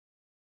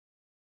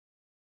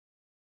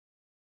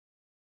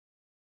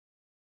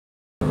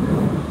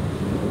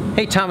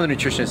Hey, Tom the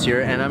Nutritionist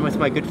here, and I'm with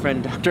my good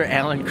friend Dr.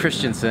 Alan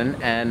Christianson.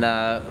 And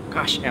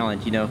gosh,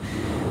 Alan, you know,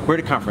 we're at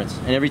a conference,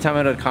 and every time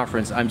I'm at a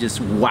conference, I'm just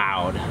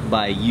wowed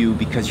by you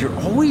because you're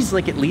always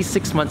like at least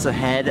 6 months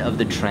ahead of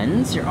the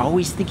trends. You're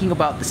always thinking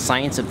about the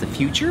science of the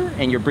future,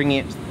 and you're bringing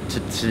it to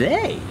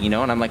today, you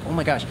know. And I'm like, oh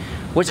my gosh,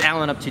 what's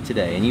Alan up to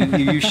today? And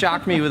you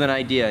shocked me with an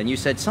idea, and you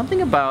said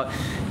something about,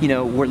 you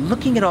know, we're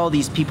looking at all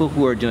these people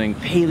who are doing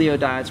paleo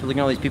diets, we're looking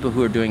at all these people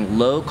who are doing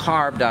low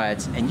carb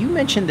diets, and you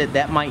mentioned that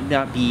that might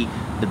not be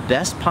the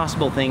best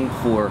possible thing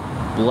for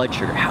blood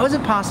sugar. How is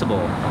it possible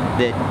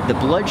that the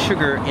blood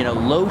sugar in a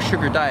low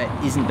sugar diet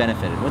isn't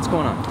benefited? What's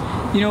going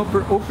on? You know,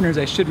 for openers,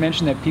 I should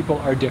mention that people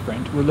are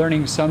different. We're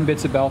learning some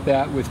bits about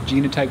that with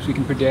genotypes we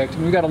can predict,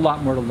 and we've got a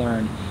lot more to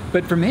learn.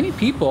 But for many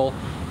people,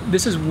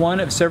 this is one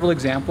of several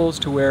examples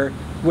to where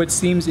what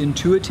seems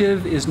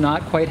intuitive is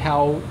not quite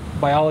how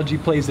biology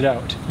plays it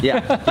out.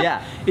 Yeah,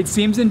 yeah. It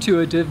seems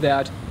intuitive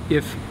that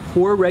if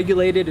poor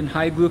regulated and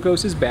high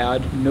glucose is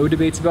bad, no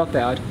debates about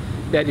that,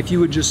 that if you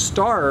would just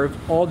starve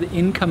all the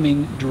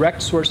incoming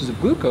direct sources of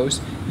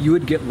glucose, you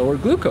would get lower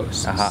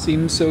glucose.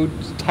 Seems so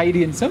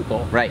tidy and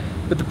simple. Right.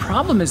 But the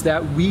problem is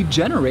that we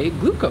generate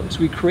glucose,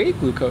 we create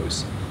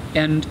glucose.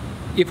 And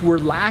if we're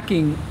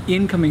lacking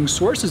incoming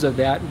sources of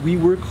that, we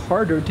work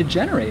harder to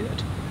generate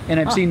it. And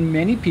I've seen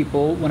many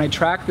people, when I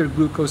track their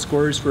glucose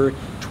scores for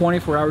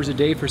 24 hours a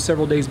day for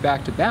several days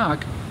back to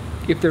back,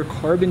 if their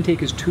carb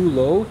intake is too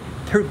low,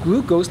 their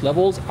glucose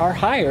levels are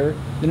higher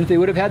than if they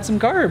would have had some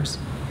carbs.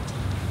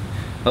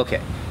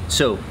 Okay,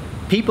 so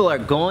people are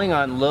going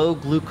on low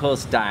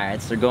glucose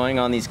diets, they're going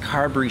on these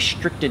carb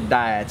restricted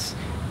diets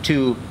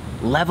to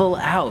level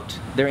out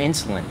their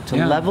insulin, to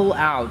level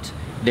out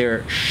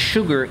their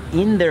sugar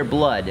in their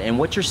blood. And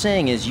what you're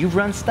saying is you've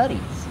run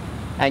studies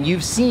and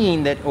you've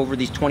seen that over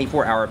these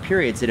 24-hour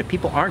periods that if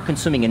people aren't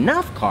consuming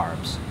enough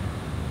carbs,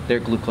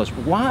 their glucose,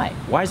 why?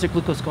 Why is their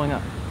glucose going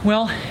up?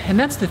 Well, and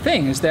that's the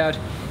thing, is that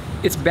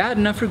it's bad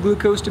enough for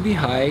glucose to be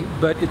high,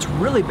 but it's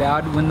really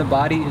bad when the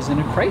body is in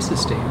a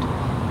crisis state.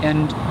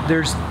 And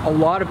there's a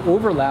lot of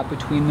overlap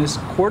between this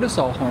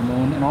cortisol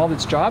hormone and all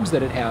its jobs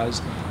that it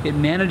has. It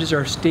manages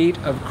our state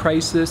of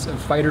crisis,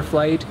 of fight or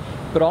flight,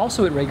 but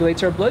also it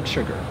regulates our blood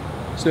sugar.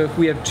 So if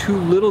we have too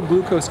little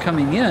glucose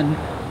coming in,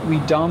 we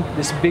dump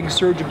this big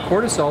surge of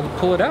cortisol to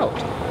pull it out.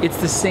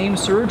 It's the same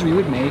surge we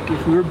would make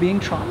if we were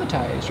being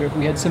traumatized or if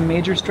we had some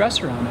major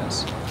stress around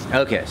us.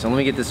 Okay, so let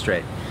me get this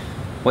straight.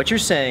 What you're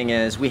saying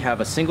is we have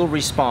a single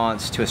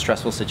response to a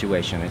stressful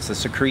situation. It's the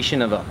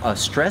secretion of a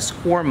stress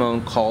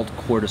hormone called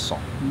cortisol.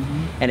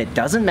 And it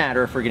doesn't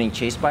matter if we're getting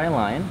chased by a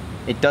lion,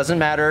 it doesn't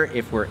matter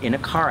if we're in a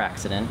car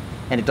accident,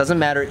 and it doesn't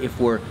matter if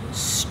we're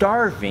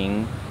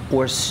starving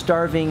or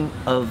starving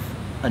of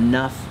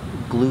enough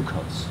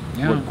glucose.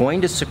 We're going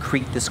to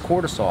secrete this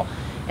cortisol.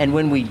 And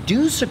when we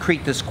do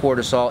secrete this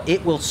cortisol,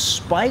 it will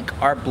spike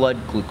our blood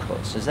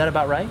glucose. Is that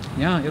about right?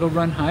 Yeah, it'll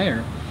run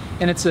higher.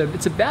 And it's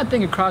a bad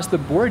thing across the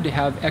board to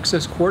have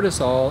excess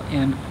cortisol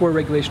and poor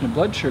regulation of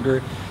blood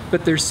sugar,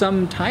 but there's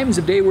some times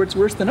of day where it's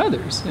worse than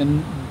others,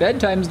 and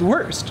bedtime's the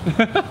worst.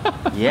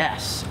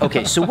 Yes.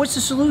 Okay, so what's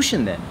the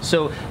solution then?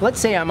 So let's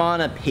say I'm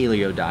on a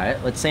paleo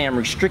diet, let's say I'm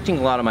restricting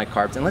a lot of my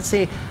carbs, and let's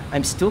say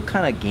I'm still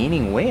kind of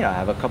gaining weight, I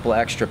have a couple of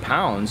extra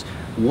pounds.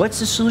 What's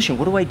the solution?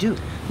 What do I do?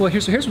 Well,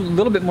 here's a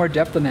little bit more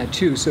depth on that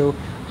too. So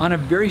on a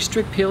very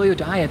strict paleo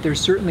diet, there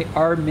certainly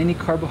are many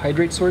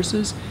carbohydrate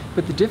sources,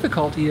 but the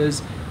difficulty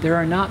is there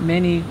are not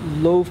many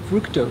low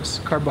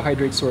fructose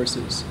carbohydrate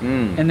sources.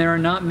 And there are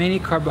not many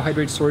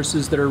carbohydrate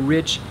sources that are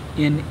rich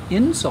in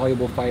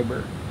insoluble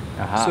fiber.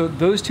 So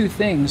those two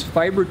things,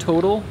 fiber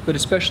total, but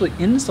especially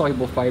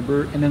insoluble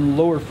fiber, and then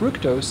lower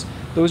fructose,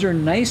 those are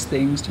nice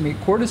things to make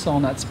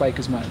cortisol not spike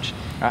as much.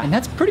 And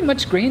that's pretty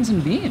much grains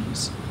and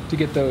beans to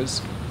get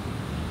those.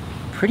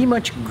 Pretty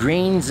much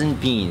grains and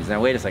beans.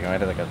 Now wait a second,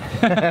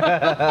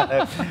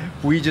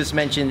 we just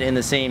mentioned in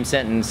the same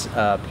sentence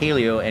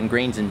paleo and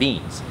grains and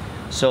beans.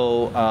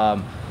 So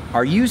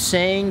are you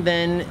saying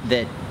then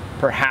that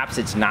perhaps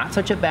it's not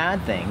such a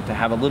bad thing to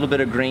have a little bit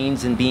of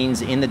grains and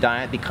beans in the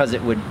diet because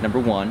it would, number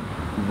one,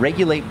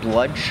 regulate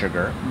blood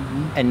sugar,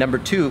 and number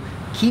two,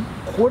 keep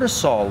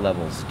cortisol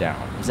levels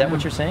down? Is that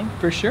what you're saying?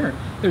 For sure.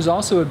 There's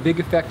also a big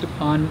effect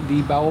upon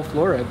the bowel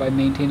flora by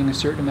maintaining a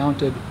certain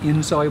amount of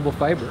insoluble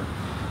fiber.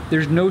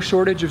 There's no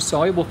shortage of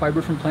soluble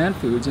fiber from plant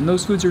foods, and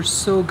those foods are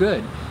so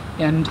good.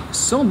 And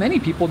so many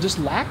people just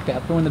lack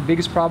that. One of the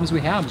biggest problems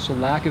we have is the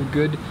lack of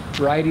good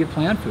variety of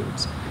plant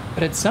foods.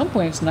 But at some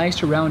point, it's nice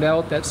to round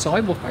out that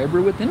soluble fiber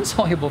with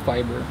insoluble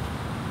fiber.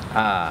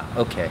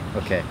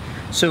 Okay.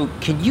 So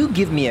can you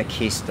give me a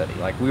case study?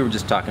 Like we were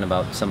just talking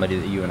about somebody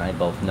that you and I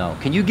both know.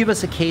 Can you give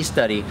us a case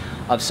study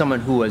of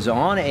someone who was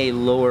on a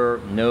lower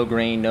no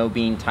grain, no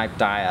bean type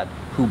diet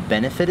who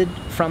benefited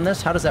from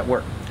this? How does that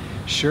work?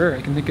 Sure,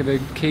 I can think of a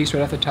case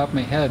right off the top of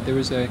my head. There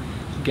was a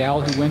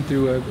gal who went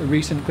through a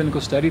recent clinical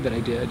study that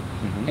I did,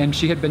 and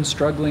she had been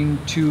struggling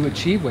to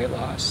achieve weight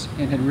loss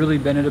and had really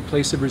been at a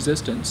place of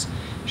resistance.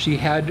 She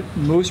had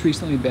most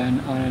recently been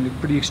on a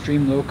pretty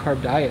extreme low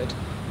carb diet,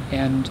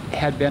 and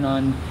had been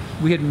on,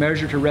 we had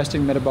measured her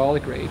resting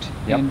metabolic rate.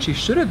 Yep. And she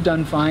should have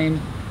done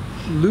fine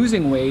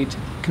losing weight,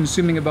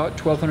 consuming about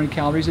 1,200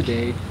 calories a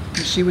day.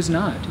 But she was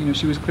not.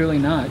 She was clearly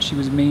not. She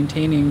was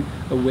maintaining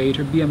a weight.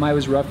 Her BMI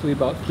was roughly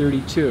about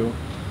 32.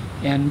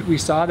 And we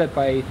saw that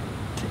by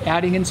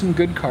adding in some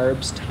good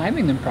carbs,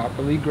 timing them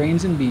properly,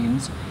 grains and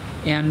beans,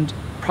 and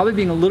probably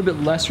being a little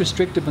bit less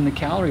restrictive on the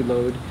calorie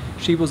load,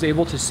 she was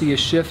able to see a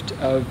shift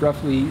of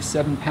roughly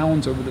 7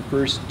 pounds over the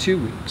first 2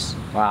 weeks.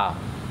 Wow.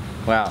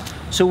 Wow.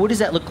 So what does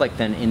that look like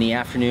then in the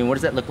afternoon? What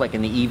does that look like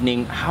in the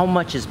evening? How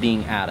much is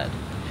being added?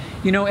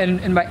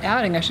 And by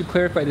adding, I should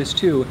clarify this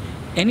too.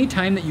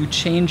 Anytime that you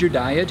change your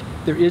diet,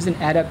 there is an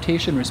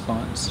adaptation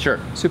response. Sure.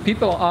 So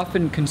people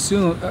often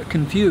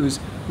confuse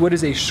what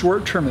is a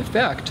short-term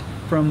effect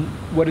from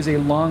what is a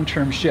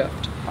long-term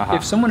shift.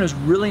 If someone has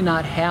really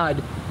not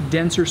had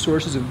denser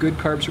sources of good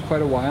carbs for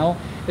quite a while,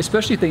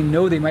 especially if they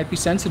know they might be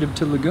sensitive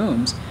to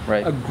legumes,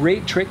 right, a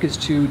great trick is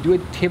to do a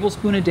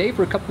tablespoon a day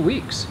for a couple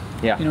weeks.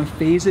 Yeah.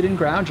 Phase it in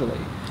gradually.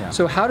 Yeah.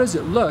 So how does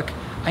it look?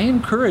 I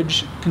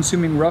encourage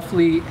consuming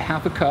roughly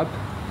half a cup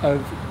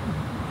of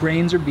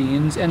grains or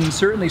beans, and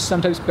certainly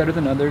some types better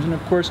than others, and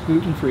of course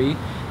gluten-free,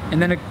 and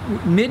then a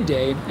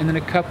midday, and then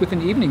a cup with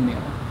an evening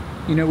meal.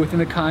 Within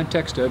the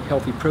context of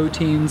healthy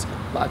proteins,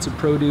 lots of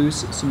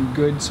produce, some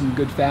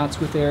good fats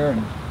with there.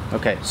 And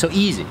okay, so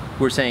easy.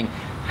 We're saying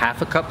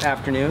half a cup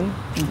afternoon,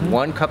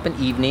 1 cup in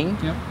evening,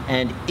 yep.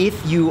 And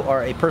if you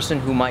are a person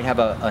who might have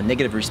a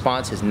negative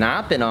response, has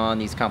not been on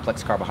these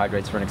complex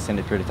carbohydrates for an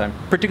extended period of time,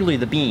 particularly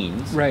the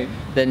beans, right,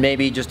 then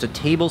maybe just a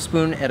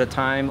tablespoon at a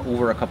time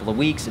over a couple of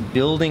weeks,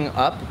 building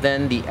up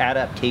then the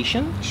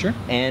adaptation, sure,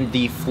 and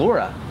the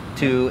flora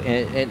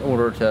in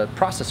order to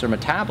process or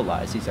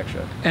metabolize these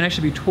extra. And I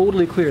should be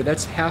totally clear,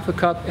 that's half a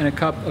cup and a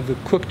cup of the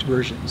cooked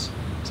versions.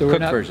 So we're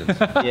cooked versions,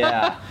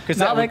 yeah.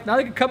 Not like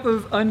a cup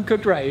of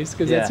uncooked rice,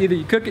 because that's Yeah. either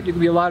you cook it, it can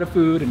be a lot of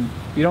food, and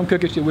if you don't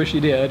cook it, you wish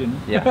you did. And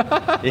yeah,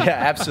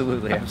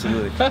 absolutely.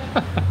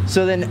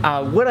 So then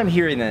what I'm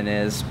hearing then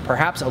is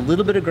perhaps a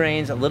little bit of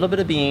grains, a little bit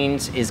of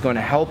beans is going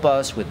to help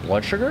us with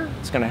blood sugar,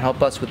 it's going to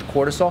help us with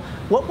cortisol.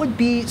 What would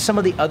be some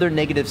of the other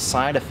negative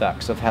side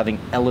effects of having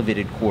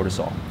elevated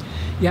cortisol?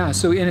 Yeah,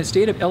 so in a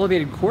state of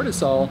elevated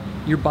cortisol,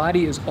 your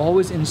body is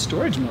always in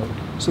storage mode.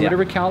 So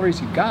whatever calories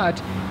you got,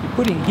 you're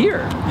putting here.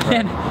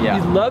 Right. And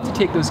you'd love to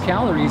take those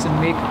calories and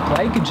make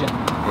glycogen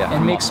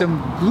and make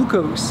some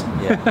glucose.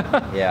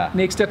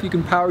 Make stuff you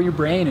can power your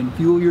brain and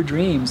fuel your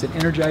dreams and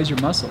energize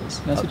your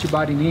muscles. That's what your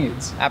body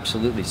needs.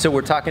 Absolutely. So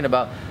we're talking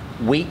about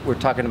weight, we're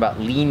talking about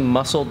lean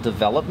muscle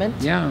development.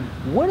 Yeah.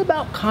 What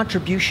about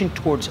contribution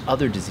towards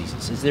other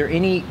diseases? Is there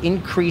any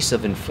increase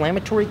of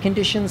inflammatory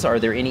conditions? Are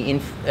there any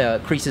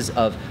increases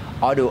of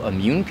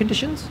autoimmune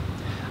conditions?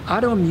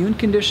 Autoimmune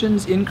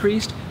conditions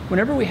increased.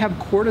 Whenever we have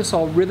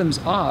cortisol rhythms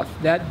off,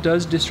 that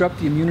does disrupt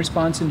the immune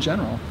response in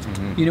general.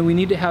 We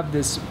need to have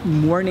this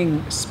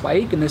morning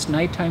spike and this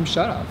nighttime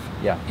shutoff.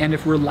 Yeah. And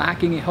if we're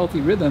lacking a healthy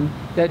rhythm,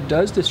 that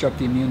does disrupt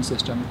the immune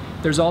system.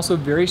 There's also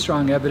very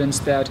strong evidence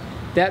that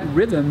that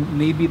rhythm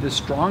may be the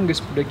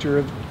strongest predictor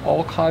of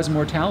all-cause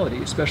mortality,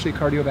 especially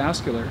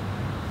cardiovascular.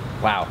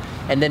 Wow.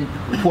 And then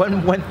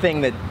one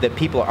thing that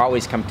people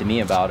always come to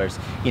me about is,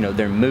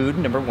 their mood,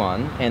 number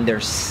one, and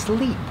their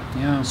sleep.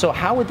 Yeah. So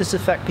how would this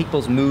affect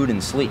people's mood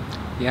and sleep?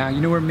 Yeah,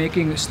 we're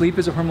making sleep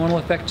as a hormonal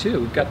effect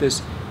too. We've got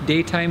this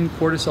daytime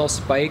cortisol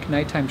spike,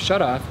 nighttime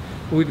shutoff.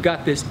 We've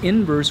got this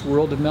inverse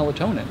world of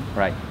melatonin.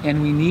 Right.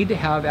 And we need to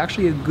have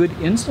actually a good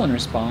insulin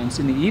response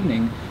in the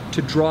evening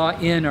to draw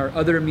in our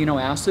other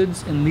amino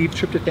acids and leave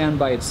tryptophan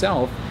by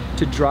itself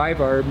to drive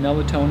our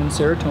melatonin,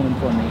 serotonin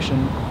formation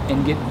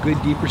and get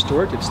good, deep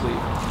restorative sleep.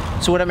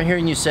 So what I'm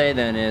hearing you say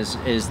then is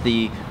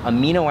the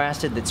amino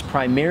acid that's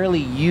primarily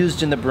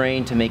used in the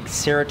brain to make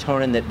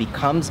serotonin that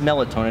becomes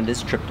melatonin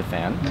is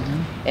tryptophan.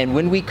 And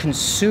when we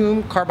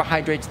consume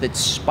carbohydrates that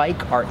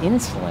spike our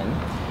insulin,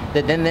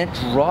 that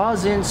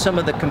draws in some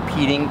of the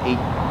competing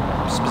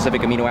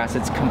specific amino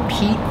acids,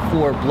 compete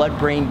for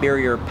blood-brain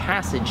barrier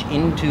passage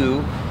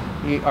into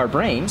our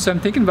brain. So I'm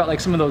thinking about like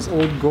some of those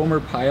old Gomer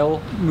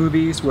Pyle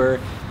movies where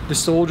the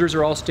soldiers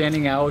are all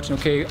standing out, and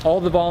okay, all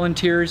the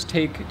volunteers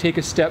take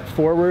a step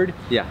forward,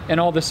 and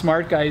all the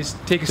smart guys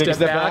take a step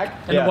back,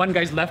 and the one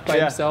guy's left by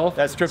himself.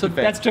 That's tryptophan. So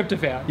that's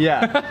tryptophan.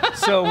 Yeah.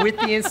 So with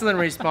the insulin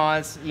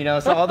response,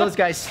 so all those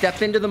guys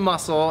step into the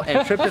muscle,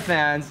 and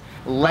tryptophan's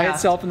by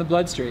itself in the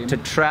bloodstream to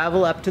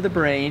travel up to the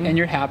brain, and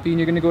you're happy, and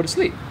you're going to go to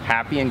sleep.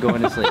 Happy and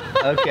going to sleep.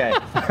 Okay.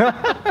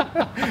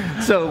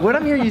 So what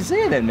I'm hearing you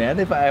say then, man,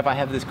 if I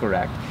have this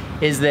correct,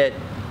 is that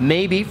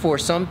maybe for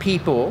some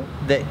people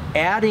that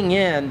adding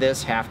in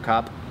this half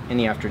cup in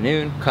the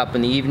afternoon, cup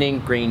in the evening,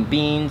 grain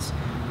beans,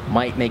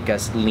 might make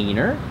us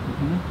leaner,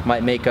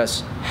 might make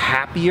us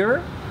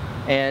happier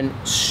and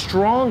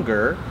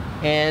stronger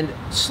and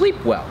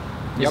sleep well.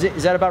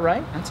 Is that about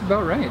right? That's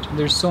about right.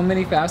 There's so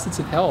many facets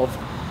of health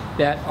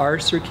that are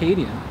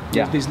circadian.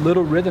 There's these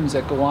little rhythms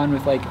that go on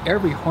with like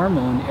every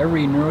hormone,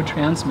 every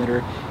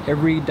neurotransmitter,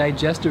 every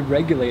digestive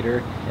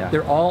regulator.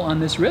 They're all on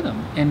this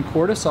rhythm. And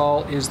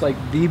cortisol is like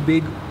the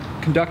big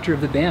conductor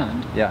of the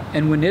band. Yeah.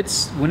 And when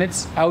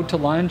it's out to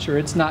lunch or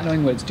it's not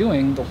knowing what it's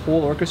doing, the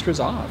whole orchestra's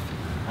off.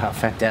 Oh,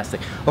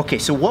 fantastic. Okay,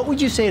 so what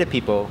would you say to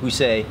people who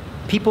say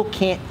people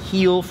can't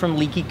heal from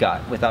leaky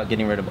gut without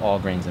getting rid of all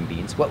grains and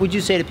beans? What would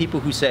you say to people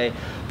who say,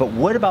 but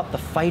what about the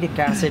phytic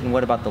acid and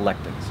what about the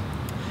lectins?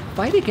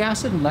 Phytic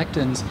acid and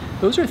lectins,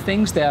 those are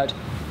things that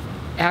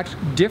act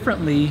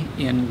differently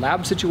in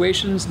lab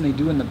situations than they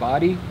do in the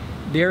body.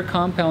 They're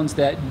compounds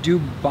that do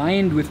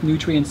bind with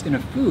nutrients in a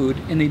food,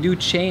 and they do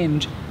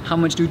change how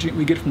much nutrient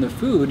we get from the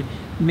food.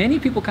 Many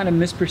people kind of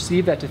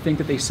misperceive that to think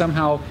that they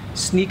somehow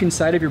sneak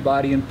inside of your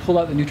body and pull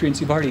out the nutrients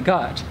you've already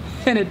got.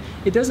 And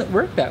it doesn't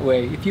work that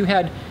way. If you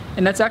had,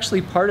 and that's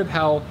actually part of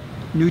how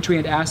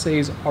nutrient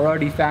assays are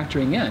already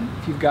factoring in.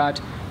 If you've got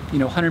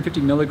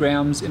 150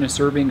 milligrams in a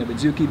serving of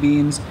adzuki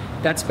beans,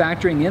 that's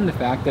factoring in the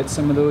fact that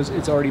some of those,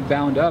 it's already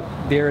bound up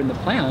there in the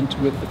plant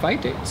with the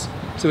phytates.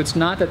 So it's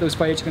not that those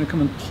phytates are going to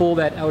come and pull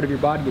that out of your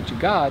body that you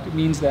got. It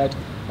means that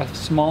a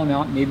small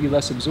amount may be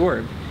less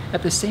absorbed.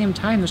 At the same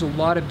time, there's a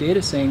lot of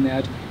data saying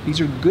that these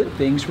are good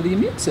things for the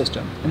immune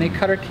system, and they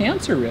cut our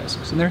cancer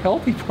risks, and they're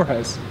healthy for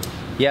us.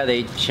 Yeah,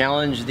 they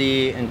challenge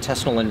the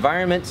intestinal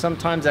environment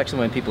sometimes, actually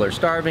when people are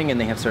starving and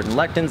they have certain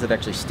lectins that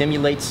actually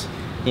stimulates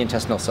the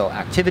intestinal cell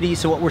activity.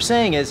 So what we're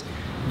saying is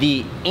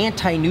the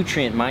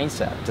anti-nutrient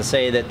mindset to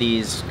say that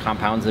these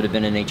compounds that have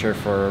been in nature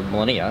for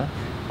millennia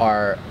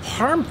are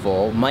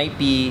harmful might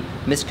be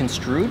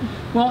misconstrued.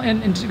 Well,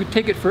 and to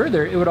take it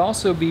further, it would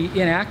also be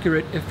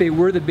inaccurate if they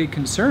were the big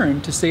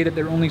concern to say that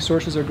their only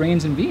sources are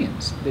grains and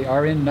beans. They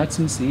are in nuts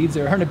and seeds.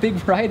 There are in a big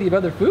variety of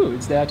other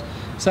foods that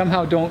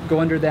somehow don't go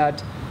under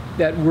that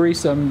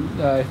worrisome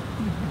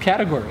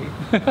category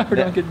or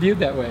don't get viewed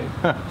that way.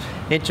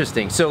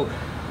 Interesting. So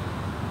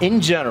in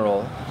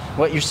general,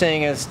 what you're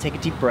saying is take a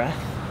deep breath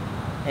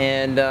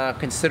and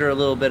consider a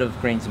little bit of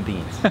grains and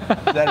beans. Is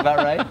that about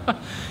right?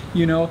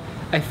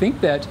 I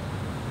think that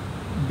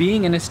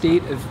being in a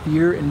state of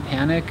fear and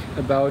panic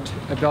about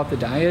the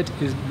diet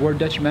is more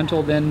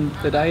detrimental than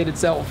the diet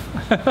itself.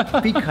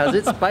 Because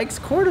it spikes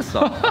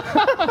cortisol.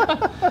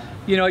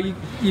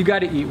 You got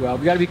to eat well.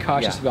 We got to be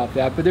cautious about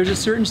that. But there's a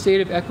certain state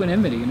of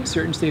equanimity and a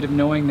certain state of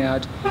knowing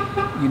that,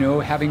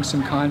 having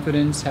some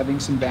confidence, having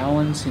some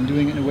balance, and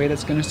doing it in a way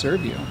that's going to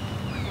serve you.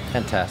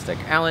 Fantastic.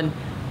 Alan,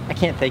 I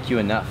can't thank you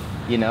enough.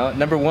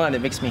 Number one,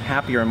 it makes me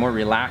happier and more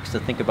relaxed to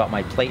think about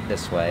my plate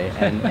this way.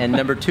 And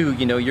number two,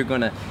 you're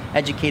going to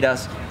educate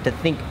us to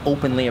think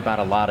openly about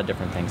a lot of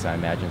different things, I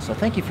imagine. So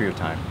thank you for your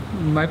time.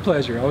 My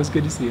pleasure. Always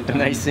good to see you, Tom.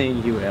 Nice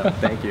seeing you, Al.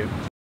 Thank you.